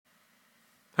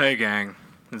Hey gang,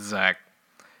 it's Zach.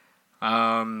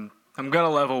 I'm gonna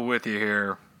level with you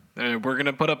here. We're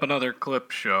gonna put up another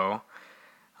clip show.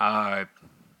 I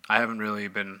haven't really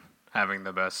been having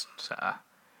the best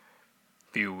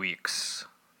few weeks.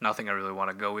 Nothing I really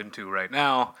want to go into right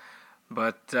now,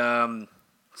 but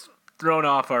it's thrown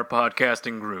off our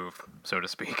podcasting groove, so to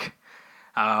speak.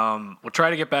 We'll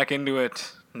try to get back into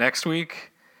it next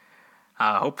week,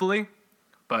 hopefully.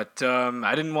 But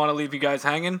I didn't want to leave you guys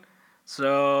hanging.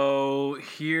 So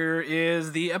here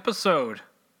is the episode.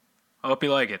 I hope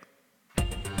you like it.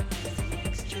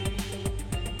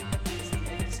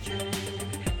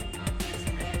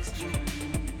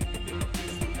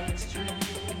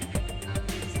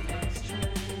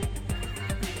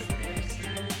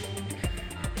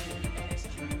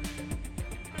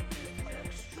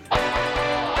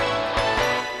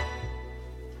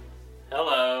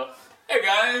 Hello. Hey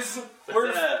guys,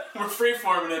 we're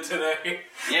freeforming it today.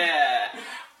 Yeah.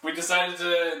 We decided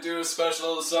to do a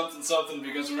special something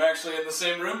because we're actually in the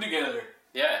same room together.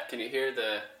 Yeah, can you hear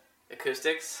the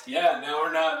acoustics? Yeah, now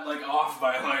we're not like off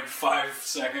by like 5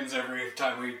 seconds every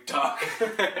time we talk.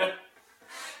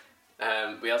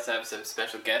 We also have some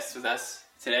special guests with us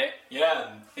today. Yeah,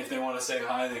 and if they want to say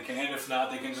hi, they can. If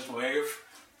not, they can just wave.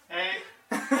 Hey.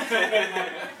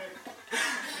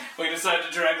 We decided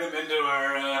to drag them into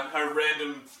our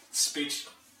random speech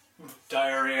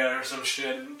diarrhea or some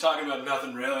shit. Talking about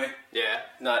nothing really. Yeah,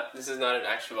 this is not an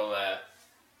actual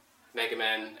Mega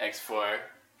Man X4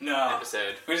 No.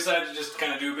 episode. We decided to just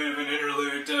kind of do a bit of an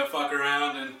interlude to fuck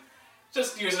around and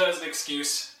just use it as an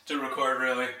excuse to record,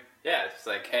 really. Yeah, it's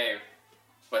like, hey,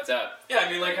 what's up? Yeah,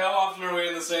 I mean, like, how often are we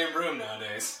in the same room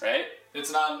nowadays? Right?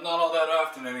 It's not all that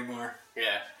often anymore.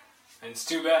 Yeah. And it's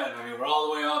too bad. I mean, I'm all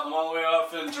the way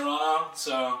off in Toronto,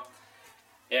 so...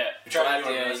 Yeah. We tried to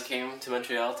Glad do our you best. came to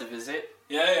Montreal to visit.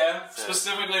 Yeah, So-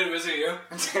 specifically to visit you.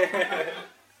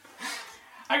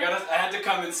 I had to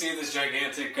come and see this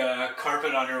gigantic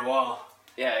carpet on your wall.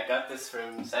 Yeah, I got this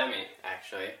from Sammy,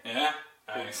 actually. Yeah?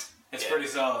 Nice. It's Yeah. pretty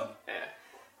solid. Yeah.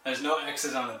 There's no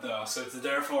X's on it, though, so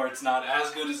therefore it's not as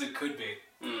good as it could be.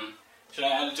 Mm. Should I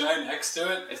add a giant X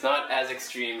to it? It's not as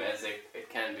extreme as it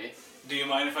can be. Do you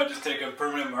mind if I just take a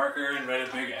permanent marker and write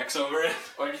a big X over it?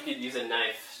 Or you could use a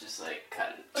knife, just like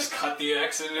cut it. Just cut the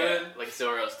X into Yeah, it? like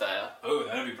Zorro style. Oh,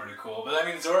 that'd be pretty cool. But I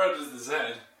mean, Zorro does the Z.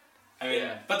 I mean,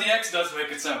 Yeah. but the X does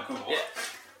make it sound cool. Yeah.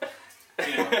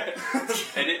 You know.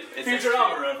 It's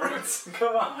Futurama reference.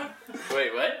 Come on.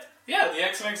 Wait, what? Yeah, the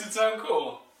X makes it sound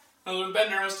cool. And when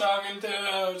Bender was talking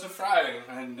to Fry,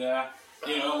 and, you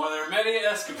know, when there are many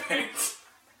escapades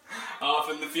off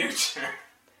in the future.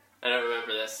 I don't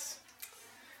remember this.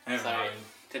 Never Sorry mind.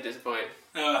 to disappoint.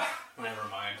 Never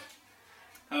mind.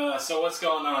 So what's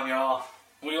going on, y'all?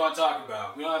 What do you want to talk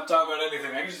about? We don't have to talk about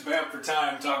anything. I can just vamp for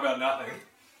time and talk about nothing.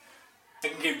 I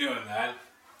can keep doing that.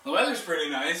 The weather's pretty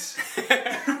nice. Well,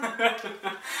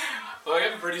 we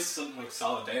have a pretty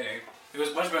solid day. It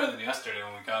was much better than yesterday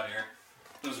when we got here.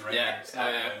 It was raining. Yeah, It's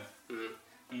not yeah. good.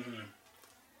 Mm-hmm.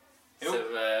 So,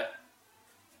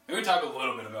 Maybe we talk a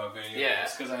little bit about video Yeah.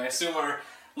 games, because I assume our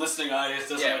listening audience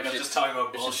doesn't Yeah, like we us should- just talking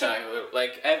about we should bullshit. talk about,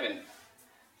 like, Evan,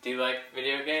 do you like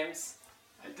video games?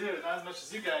 I do, not as much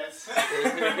as you guys.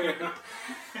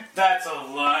 That's a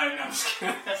lie. No, I'm just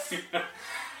kidding.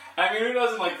 I mean, who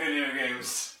doesn't like video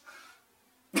games?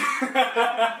 Anyone?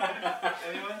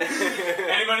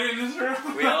 Anybody in this room?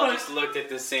 We all just looked at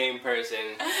the same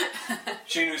person.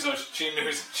 She knows who she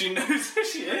is. She knows who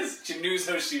she is. She knows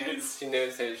who she is.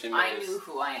 I knew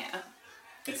who I am.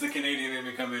 It's the Canadian in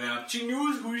me coming out. She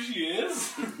knows who she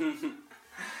is.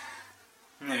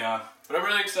 Yeah, but I'm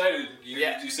really excited.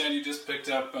 You said you just picked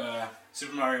up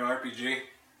Super Mario RPG.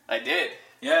 I did.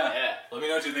 Yeah. Yeah. Let me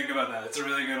know what you think about that. It's a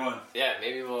really good one. Yeah,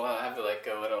 maybe we'll have like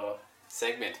a little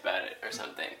segment about it or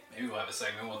something. Maybe we'll have a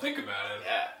segment. We'll think about it.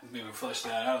 Yeah. Maybe flesh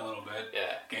that out a little bit.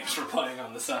 Yeah. Games we're playing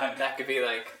on the side. That could be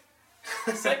like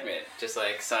a segment, just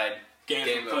like side Games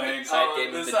game we're of playing the, side on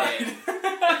game the of the side.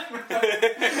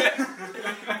 day.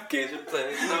 Games we're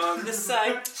playing on the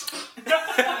side.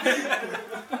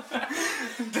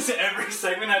 Does every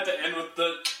segment have to end with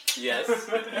the... Yes.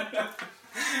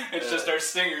 It's just our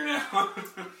stinger now.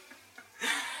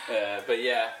 But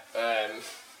yeah,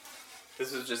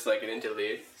 this was just like an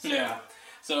interlude. So. Yeah.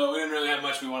 So we didn't really have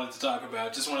much we wanted to talk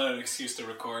about. Just wanted an excuse to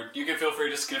record. You can feel free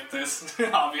to skip this,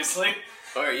 obviously.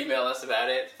 Or email us about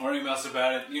it. Or email us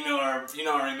about it. You know our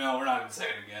email. We're not going to say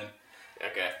it again.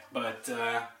 Okay. But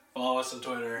follow us on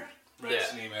Twitter. Write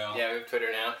us an email. Yeah, we have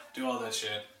Twitter now. Do all that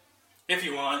shit. If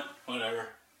you want. Whatever.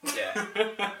 Yeah.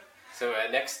 So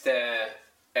next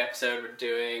episode we're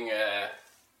doing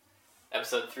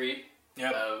episode 3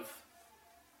 Yep. of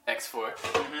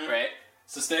X4, right?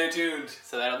 So stay tuned.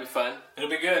 So that'll be fun. It'll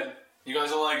be good. You guys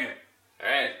will like it.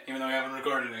 Alright. Even though we haven't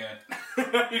recorded it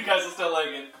yet. You guys will still like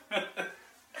it.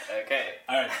 Okay.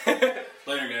 Alright.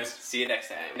 Later, guys. See you next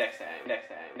time.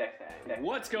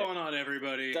 What's going on,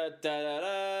 everybody?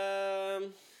 Da-da-da-da.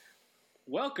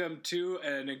 Welcome to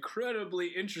an incredibly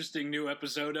interesting new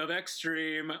episode of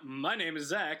Xtreme. My name is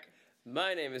Zach.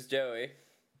 My name is Joey.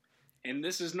 And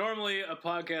this is normally a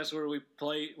podcast where we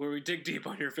dig deep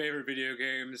on your favorite video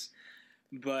games.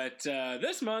 But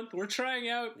this month we're trying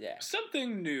out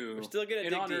something new. We're still gonna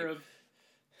dig deep.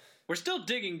 We're still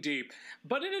digging deep,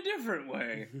 but in a different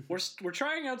way. we're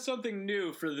trying out something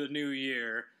new for the new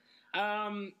year.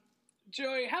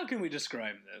 Joey, how can we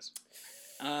describe this?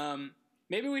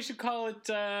 Maybe we should call it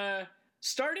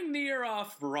starting the year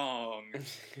off wrong.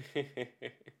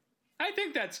 I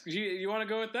think that's you want to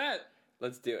go with that?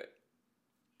 Let's do it.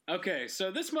 Okay,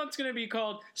 so this month's going to be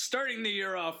called Starting the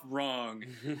Year Off Wrong.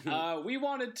 We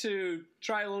wanted to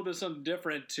try a little bit of something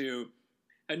different to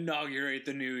inaugurate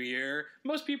the new year.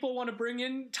 Most people want to bring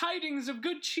in tidings of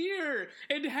good cheer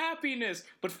and happiness,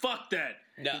 but fuck that.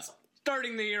 No. It's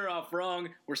starting the year off wrong.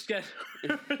 We're setting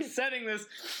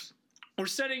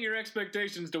your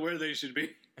expectations to where they should be.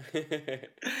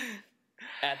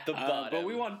 At the bottom. But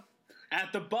we want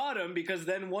at the bottom, because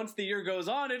then once the year goes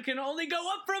on, it can only go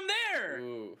up from there.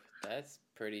 Ooh, that's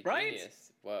pretty right?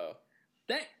 Genius. Whoa.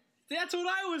 That's what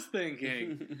I was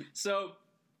thinking. So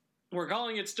we're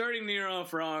calling it Starting the Year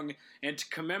Off Wrong, and to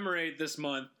commemorate this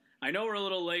month, I know we're a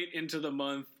little late into the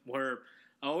month. We're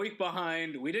a week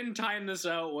behind. We didn't time this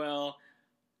out well.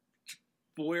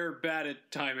 We're bad at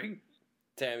timing.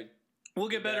 We'll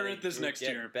get better at this next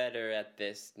year. Better at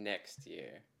this next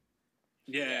year.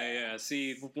 Yeah.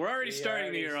 See, we're already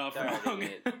starting the year off wrong.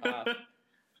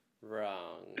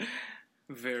 Wrong.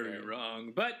 Very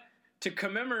wrong. But to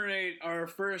commemorate our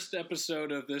first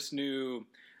episode of this new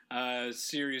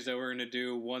series that we're going to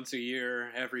do once a year,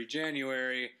 every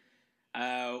January,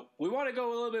 we want to go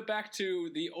a little bit back to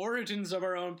the origins of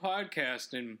our own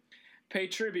podcast and pay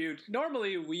tribute.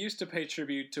 Normally, we used to pay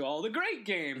tribute to all the great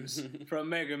games from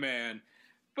Mega Man,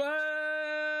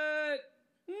 but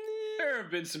there's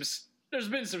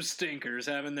been some stinkers,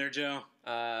 haven't there, Joe?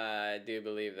 I do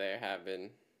believe there have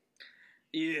been.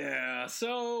 Yeah,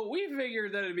 so we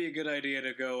figured that it'd be a good idea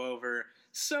to go over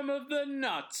some of the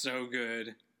not so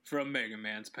good from Mega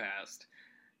Man's past.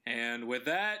 And with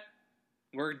that,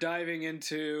 we're diving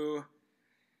into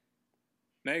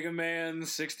Mega Man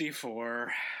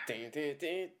 64.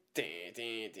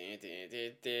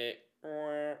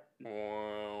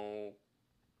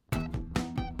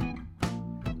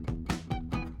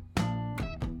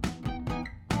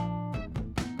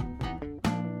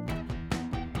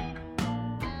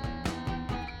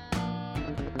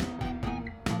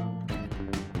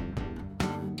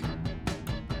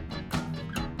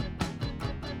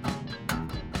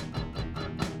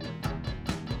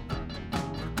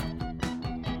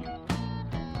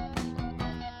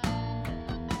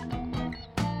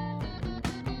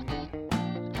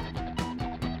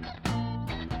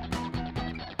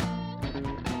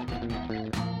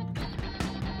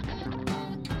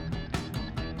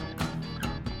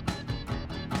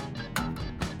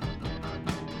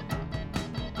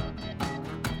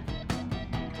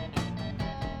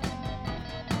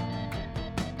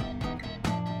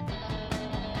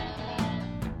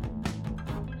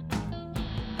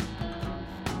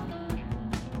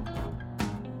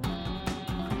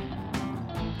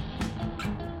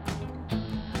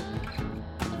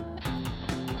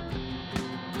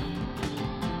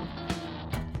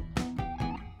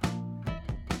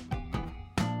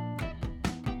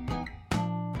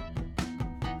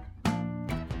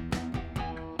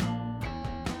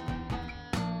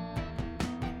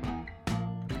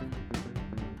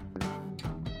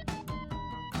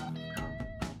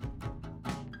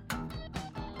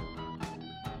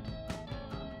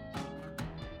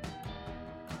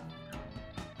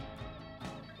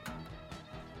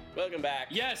 Welcome back.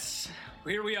 Yes,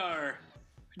 here we are,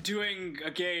 doing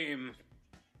a game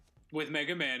with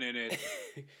Mega Man in it.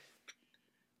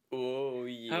 Oh,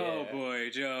 yeah. Oh,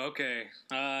 boy, Joe, okay.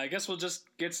 I guess we'll just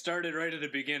get started right at the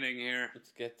beginning here.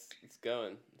 Let's get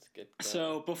going.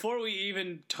 So, before we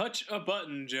even touch a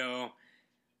button, Joe,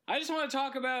 I just want to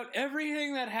talk about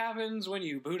everything that happens when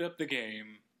you boot up the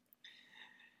game.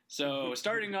 So,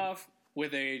 starting off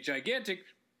with a gigantic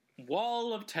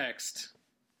wall of text.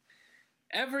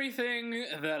 Everything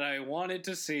that I wanted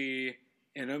to see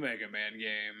in a Mega Man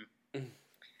game.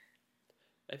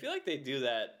 I feel like they do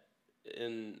that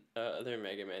in other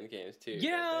Mega Man games too.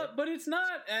 Yeah, but it's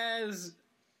not as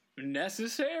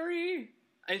necessary.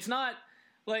 It's not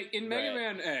Like, in Mega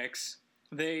Right. Man X,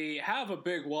 they have a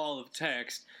big wall of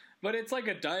text, but it's like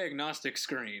a diagnostic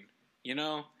screen, you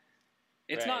know?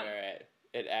 It's not... Right.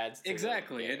 It adds to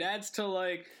Exactly. the It game. adds to,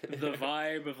 like, the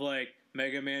vibe of, like,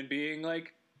 Mega Man being,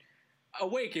 like,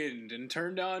 awakened and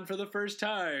turned on for the first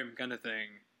time kind of thing.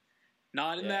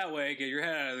 Not in Yeah. that way. Get your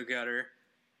head out of the gutter.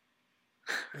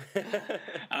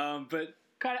 But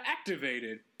kind of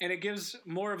activated. And it gives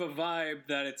more of a vibe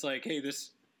that it's like, hey,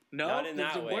 this... No, Not in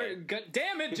that way. God,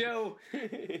 damn it, Joe!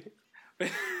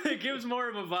 It gives more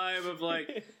of a vibe of,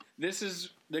 like, this is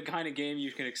the kind of game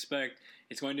you can expect.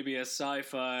 It's going to be a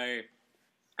sci-fi...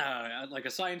 like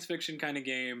a science fiction kind of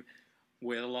game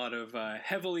with a lot of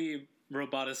heavily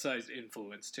roboticized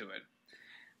influence to it.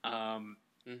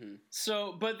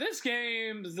 So, but this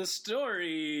game, the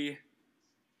story...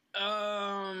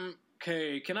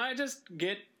 okay, can I just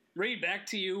read back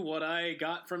to you what I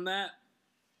got from that?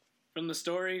 From the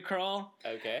story, Crawl?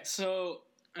 Okay. So,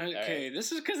 okay, Right.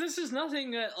 this is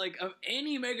nothing that, like, of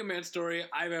any Mega Man story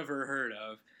I've ever heard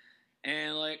of.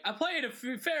 And, like, I played a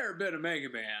fair bit of Mega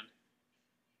Man.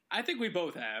 I think we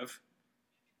both have.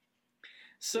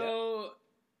 So,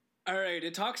 alright,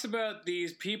 it talks about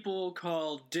these people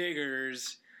called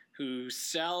diggers who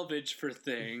salvage for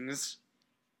things.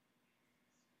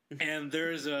 And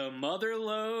there's a mother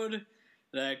lode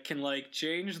that can, like,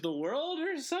 change the world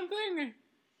or something?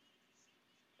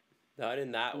 Not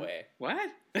in that way. What?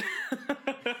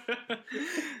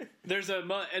 There's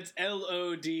it's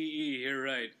LODE, you're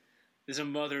right. There's a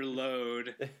mother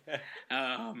lode.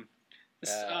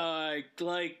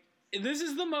 Like, this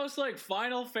is the most, like,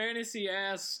 Final Fantasy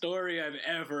ass story I've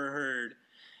ever heard.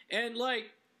 And,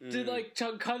 like, to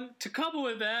couple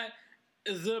with that,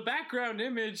 the background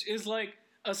image is, like,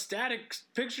 a static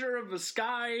picture of a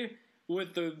sky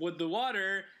with the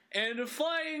water and a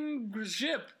flying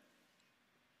ship.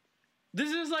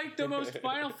 This is, like, the most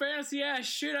Final Fantasy ass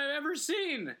shit I've ever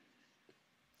seen.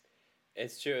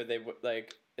 It's true.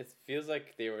 It feels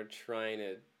like they were trying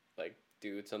to, like,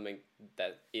 do something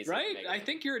that isn't Right? Mega I Man.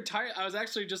 think I was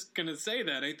actually just gonna say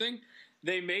that. I think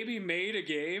they maybe made a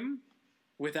game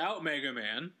without Mega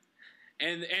Man,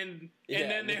 and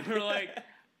then they were like,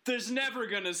 "There's never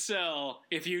gonna sell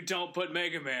if you don't put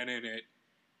Mega Man in it."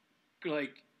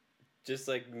 Like, Just,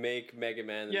 like, make Mega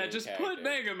Man the yeah, main just character. put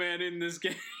Mega Man in this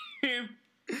game.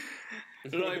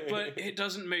 Like, but it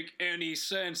doesn't make any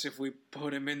sense if we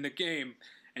put him in the game.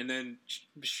 And then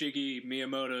Shiggy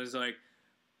Miyamoto is like,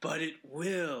 but it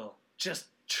will. Just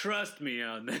trust me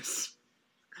on this.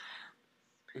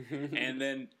 And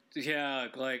then, yeah,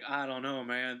 like, I don't know,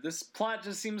 man. This plot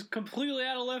just seems completely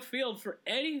out of left field for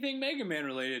anything Mega Man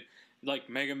related. Like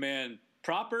Mega Man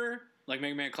proper, like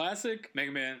Mega Man Classic,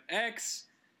 Mega Man X.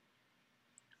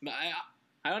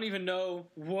 I don't even know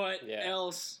what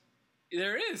else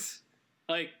there is.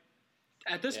 Like,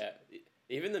 at this... Yeah.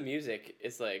 Even the music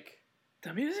is, like...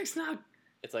 The music's not...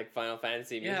 It's like Final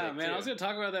Fantasy music, Yeah, man, too. I was going to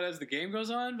talk about that as the game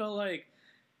goes on, but, like,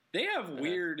 they have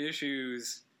weird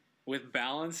issues with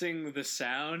balancing the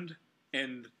sound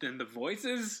and the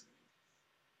voices.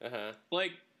 Uh-huh.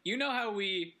 Like, you know how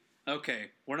okay,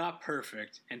 we're not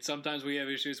perfect, and sometimes we have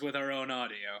issues with our own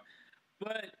audio.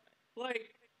 But,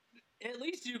 like, at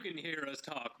least you can hear us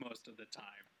talk most of the time.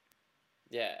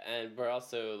 Yeah, and we're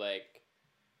also, like,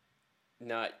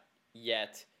 not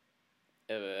yet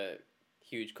a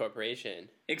huge corporation.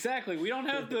 Exactly. We don't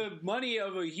have the money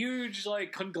of a huge,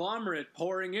 like, conglomerate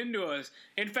pouring into us.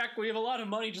 In fact, we have a lot of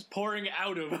money just pouring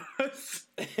out of us.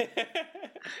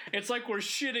 It's like we're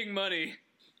shitting money.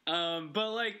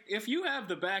 But, like, if you have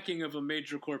the backing of a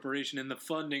major corporation and the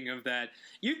funding of that,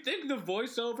 you'd think the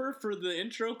voiceover for the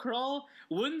intro crawl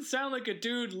wouldn't sound like a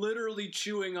dude literally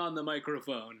chewing on the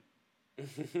microphone.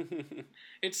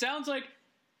 It sounds like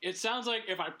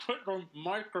if I put the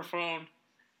microphone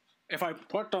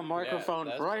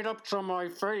that's- right up to my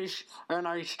face and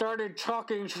I started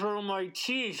talking through my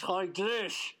teeth like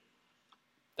this.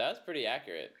 That's pretty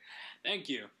accurate. Thank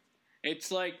you.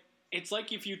 It's like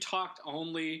if you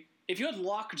if you had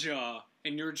lockjaw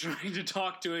and you were trying to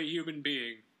talk to a human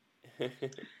being.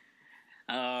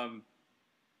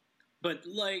 But,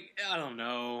 like, I don't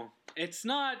know. It's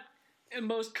not the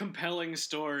most compelling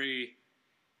story.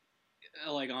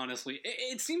 Like, honestly,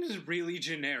 it seems really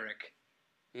generic.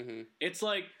 Mm-hmm. It's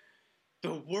like,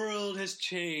 the world has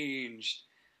changed,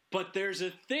 but there's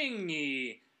a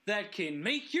thingy that can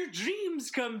make your dreams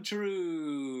come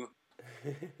true.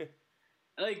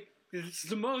 Like, it's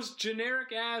the most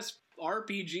generic-ass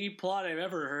RPG plot I've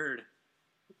ever heard.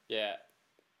 Yeah.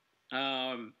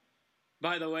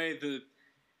 By the way,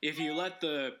 if you let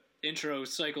the intro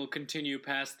cycle continue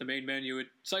past the main menu, it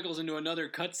cycles into another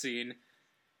cutscene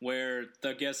where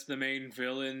I guess the main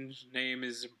villain's name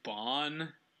is Bon,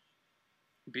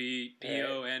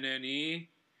 Bonne,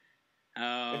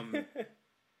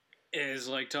 is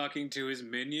like talking to his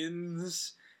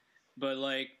minions, but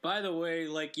like, by the way,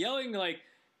 like yelling like,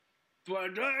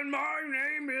 "But then my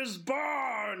name is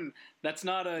Bon." That's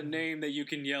not a name that you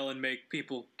can yell and make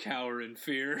people cower in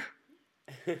fear.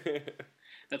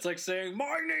 That's like saying,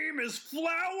 "My name is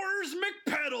Flowers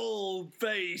McPedal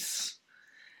Face."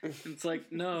 It's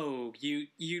like, no, you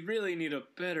really need a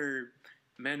better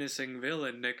menacing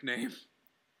villain nickname.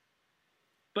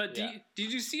 But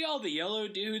did you see all the yellow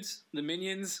dudes, the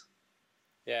minions?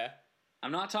 Yeah.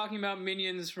 I'm not talking about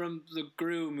minions from the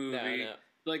Gru movie. No.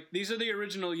 Like, these are the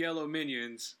original yellow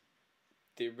minions.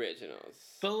 The originals.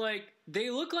 But, like, they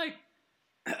look like...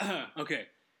 Okay.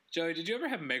 Joey, did you ever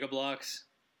have Mega Bloks?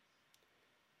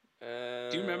 Do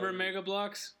you remember Mega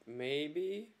Bloks?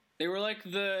 Maybe. They were like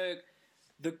the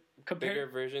bigger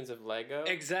versions of Lego.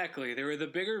 Exactly, they were the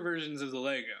bigger versions of the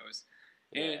Legos.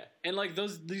 And like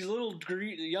these little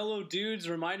yellow dudes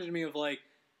reminded me of like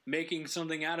making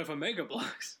something out of a Mega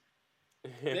Bloks.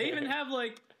 They even had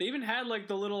like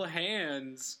the little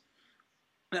hands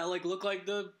that like look like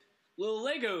the little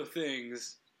Lego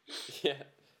things. Yeah.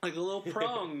 Like the little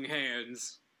prong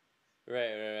hands.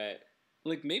 Right.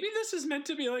 Like, maybe this is meant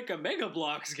to be like a Mega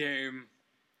Bloks game.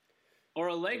 Or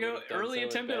a Lego, early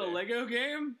attempt at a Lego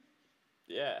game?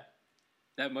 Yeah.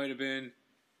 That might have been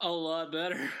a lot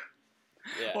better.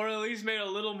 Yeah. Or at least made a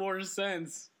little more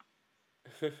sense.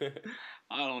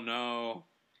 I don't know.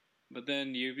 But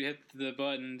then you hit the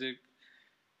button to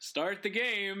start the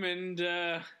game, and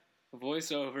a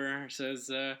voiceover says,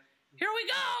 "Here we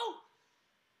go!"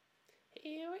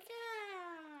 Here we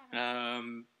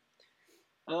go!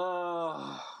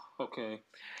 Oh, okay.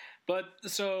 But,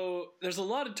 so, there's a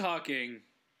lot of talking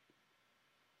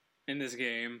in this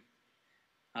game.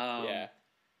 Yeah.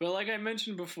 But like I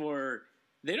mentioned before,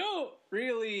 they don't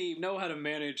really know how to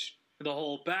manage the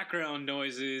whole background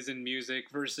noises and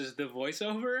music versus the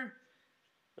voiceover.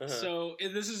 Uh-huh. So,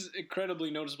 this is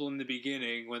incredibly noticeable in the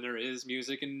beginning when there is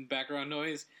music and background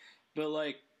noise. But,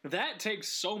 like, that takes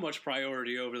so much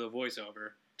priority over the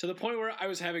voiceover, to the point where I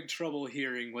was having trouble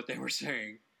hearing what they were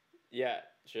saying. Yeah,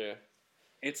 sure.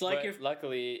 It's like but if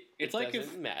luckily it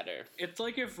doesn't matter. It's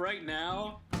like if right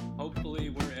now, hopefully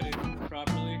we're editing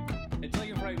properly. It's like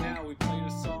if right now we played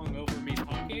a song over me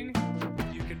talking,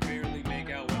 you can barely make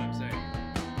out what I'm saying.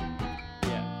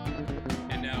 Yeah.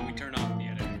 And now we turn off the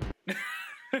editing.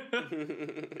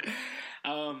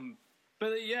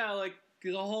 But yeah, like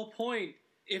the whole point,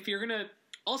 if you're gonna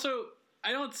also,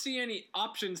 I don't see any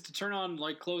options to turn on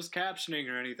like closed captioning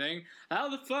or anything. How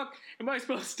the fuck am I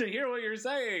supposed to hear what you're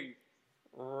saying?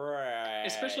 Right.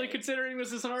 Especially considering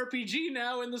this is an RPG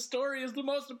now and the story is the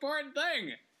most important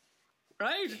thing.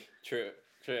 Right? True.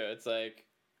 It's like,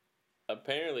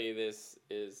 apparently this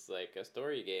is like a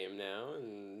story game now,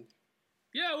 and...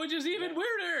 Yeah, which is even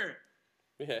weirder.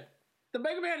 Yeah. The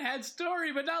Mega Man had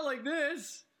story, but not like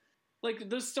this. Like,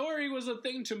 the story was a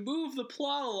thing to move the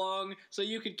plot along so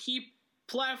you could keep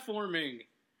platforming.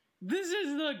 This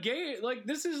is the game. Like,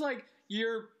 this is like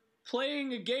you're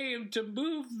playing a game to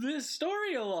move this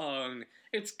story along.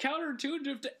 It's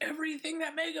counterintuitive to everything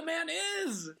that Mega Man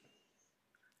is.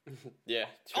 Yeah,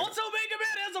 true. Also, Mega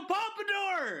Man has a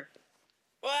pompadour.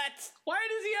 What? Why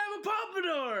does he have a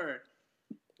pompadour?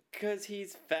 Because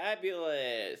he's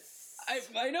fabulous.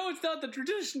 I know it's not the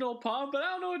traditional pomp, but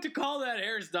I don't know what to call that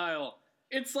hairstyle.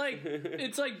 It's like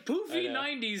poofy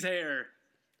 90s hair.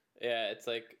 Yeah, it's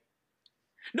like...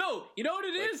 No, you know what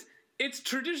it is? It's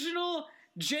traditional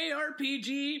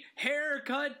JRPG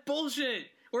haircut bullshit,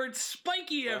 where it's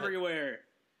spiky everywhere.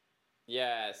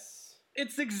 Yes.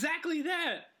 It's exactly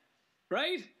that,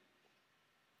 right?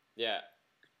 Yeah.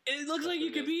 It looks like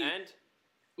you could be... And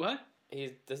What?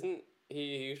 doesn't he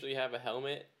usually have a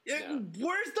helmet? No.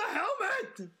 Where's the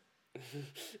helmet?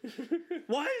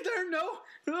 Why is there no...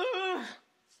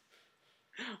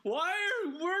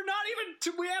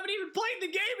 we haven't even played the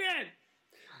game yet!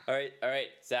 All right,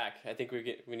 Zach. I think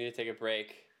we need to take a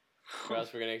break, or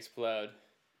else we're gonna explode.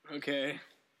 Okay.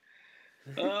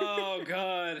 Oh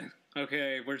God.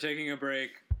 Okay, we're taking a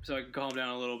break so I can calm down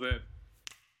a little bit.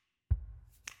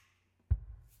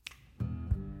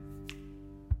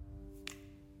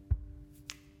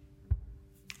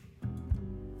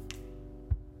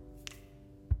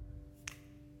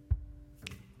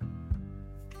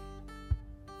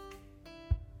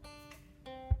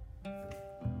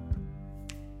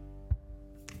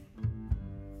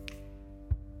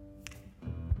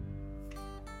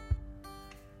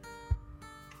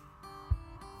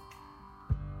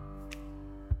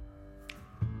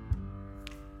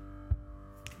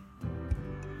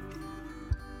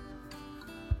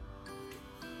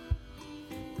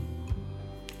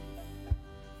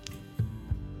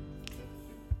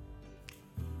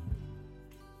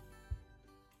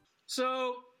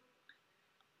 So,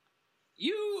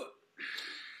 you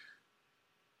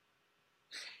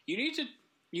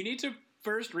need to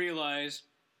first realize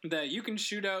that you can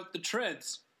shoot out the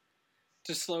treads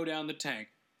to slow down the tank,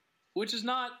 which is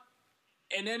not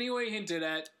in any way hinted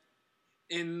at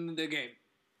in the game.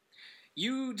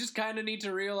 You just kind of need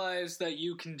to realize that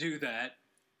you can do that.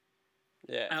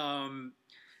 Yeah.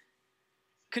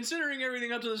 Considering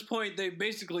everything up to this point, they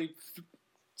basically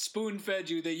spoon-fed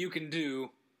you that you can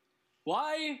do.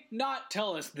 Why not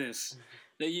tell us this?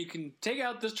 That you can take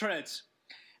out the treads.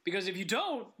 Because if you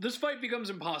don't, this fight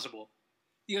becomes impossible.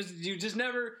 Because you just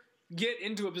never get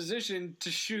into a position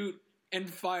to shoot and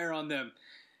fire on them.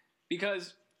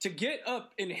 Because to get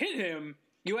up and hit him,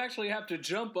 you actually have to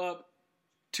jump up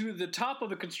to the top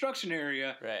of the construction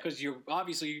area. Right. Because you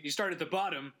start at the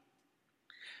bottom.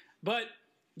 But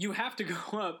you have to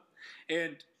go up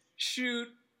and shoot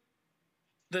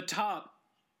the top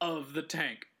of the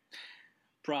tank.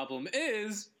 Problem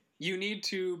is, you need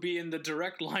to be in the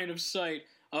direct line of sight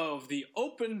of the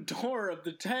open door of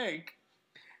the tank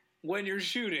when you're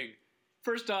shooting.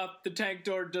 First off, the tank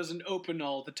door doesn't open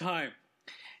all the time.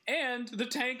 And the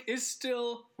tank is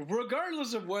still,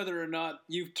 regardless of whether or not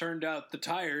you've turned out the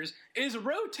tires, is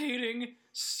rotating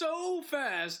so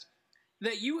fast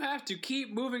that you have to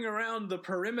keep moving around the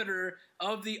perimeter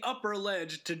of the upper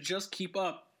ledge to just keep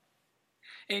up.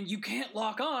 And you can't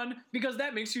lock on because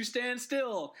that makes you stand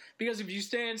still. Because if you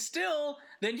stand still,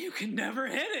 then you can never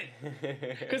hit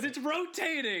it. Because it's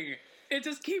rotating. It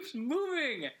just keeps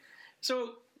moving.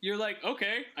 So you're like,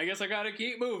 okay, I guess I gotta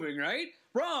keep moving, right?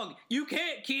 Wrong. You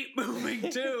can't keep moving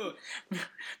too.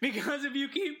 Because if you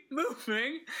keep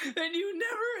moving, then you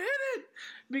never hit it.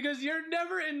 Because you're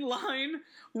never in line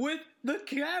with the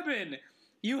cabin.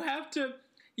 You have to,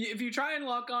 if you try and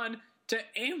lock on to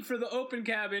aim for the open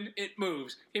cabin, it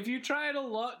moves. If you try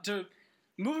to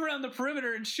move around the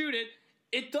perimeter and shoot it,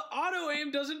 the auto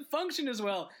aim doesn't function as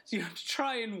well. So you have to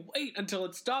try and wait until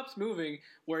it stops moving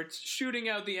where it's shooting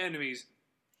out the enemies.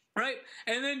 Right?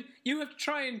 And then you have to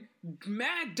try and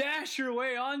mad dash your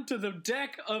way onto the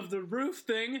deck of the roof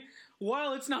thing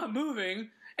while it's not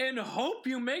moving and hope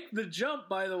you make the jump,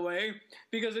 by the way,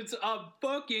 because it's a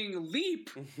fucking leap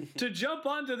to jump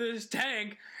onto this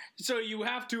tank. So you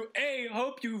have to, A,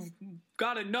 hope you've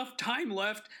got enough time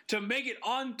left to make it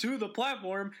onto the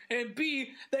platform, and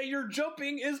B, that your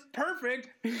jumping is perfect,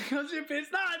 because if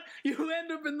it's not, you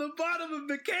end up in the bottom of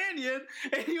the canyon,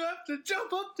 and you have to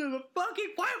jump up to the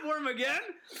fucking platform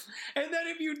again, and then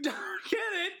if you don't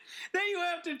get it, then you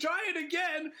have to try it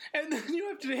again, and then you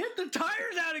have to hit the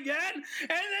tires out again, and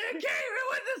then again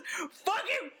with this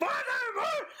fucking bottom.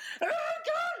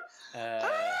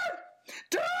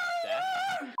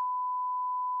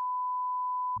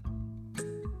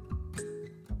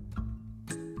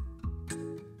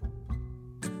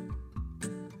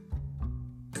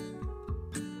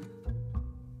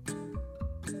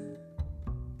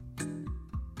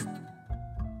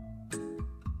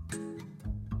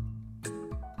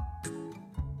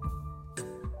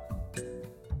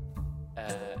 I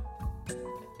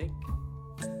think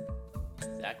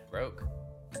Zach broke.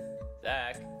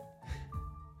 Zach.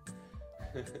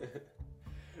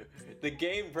 The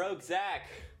game broke Zach.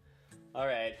 All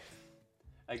right.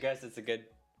 I guess it's a good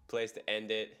place to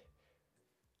end it.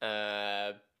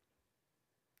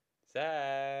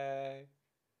 Zach.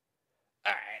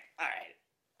 All right.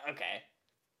 Okay.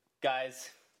 Guys,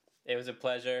 it was a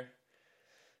pleasure.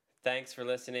 Thanks for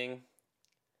listening.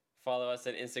 Follow us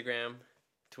on Instagram,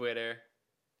 Twitter,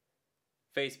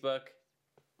 Facebook.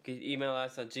 You can email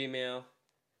us on Gmail.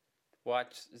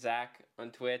 Watch Zach on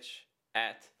Twitch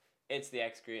at It's the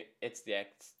Extreme.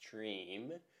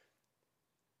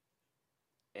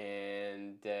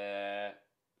 And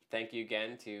thank you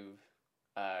again to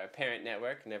our parent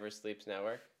network, Never Sleeps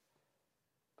Network.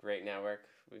 Great network.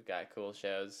 We've got cool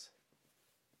shows.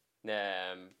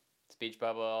 Speech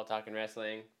Bubble, Talking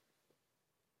Wrestling.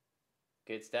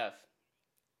 Good stuff.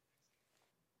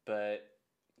 But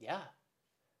yeah.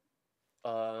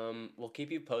 We'll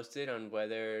keep you posted on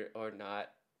whether or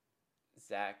not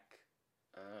Zach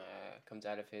comes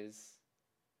out of his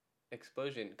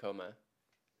explosion coma.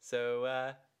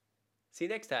 So see you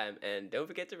next time, and don't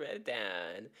forget to write it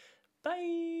down.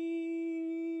 Bye.